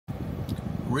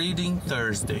Reading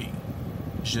Thursday,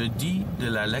 Jeudi de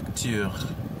la lecture,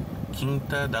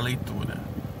 Quinta da Leitura.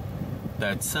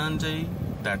 That Sunday,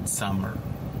 that summer.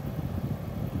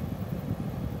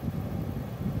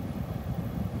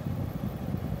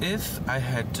 If I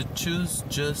had to choose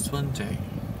just one day,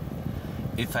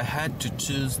 if I had to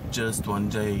choose just one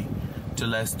day to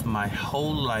last my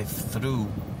whole life through,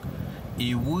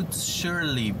 it would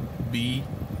surely be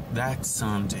that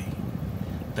Sunday,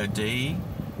 the day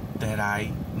that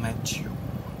I met you.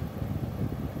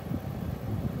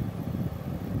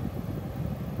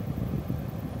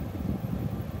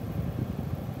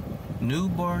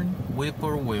 Newborn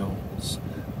whippoorwills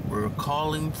were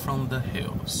calling from the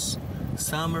hills.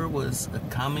 Summer was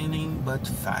a-coming but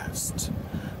fast.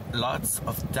 Lots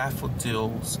of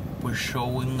daffodils were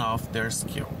showing off their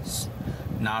skills.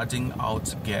 Nodding all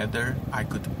together, I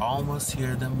could almost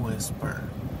hear them whisper,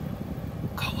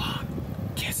 "Go on,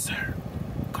 kiss her.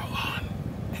 Go on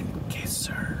and kiss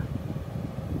her."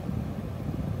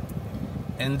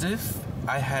 And if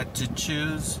I had to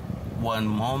choose one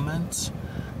moment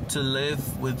to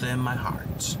live within my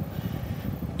heart,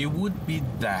 it would be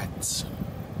that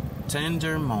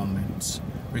tender moment,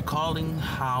 recalling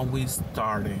how we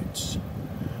started.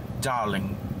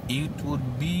 Darling, it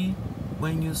would be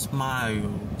when you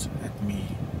smiled at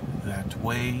me that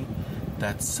way,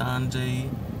 that Sunday,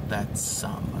 that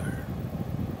summer.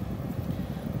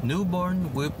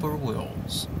 Newborn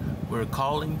whippoorwills were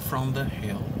calling from the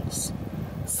hills.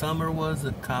 Summer was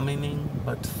a-coming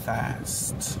but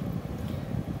fast.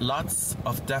 Lots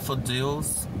of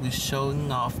daffodils were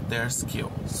showing off their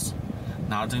skills.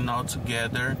 Nodding all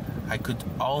together, I could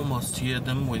almost hear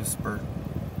them whisper,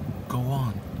 "Go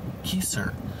on, kiss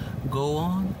her. Go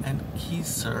on and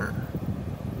kiss her."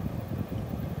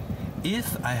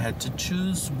 If I had to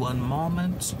choose one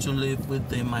moment to live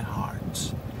within my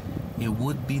heart, it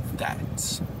would be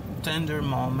that tender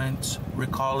moment,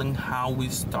 recalling how we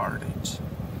started.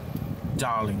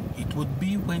 Darling, it would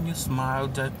be when you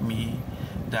smiled at me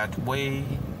that way,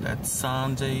 that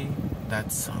Sunday,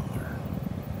 that summer.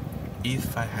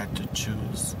 If I had to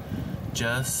choose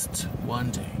just one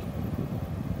day.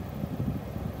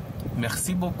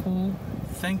 Merci beaucoup.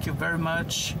 Thank you very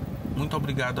much. Muito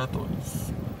obrigado a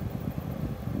todos.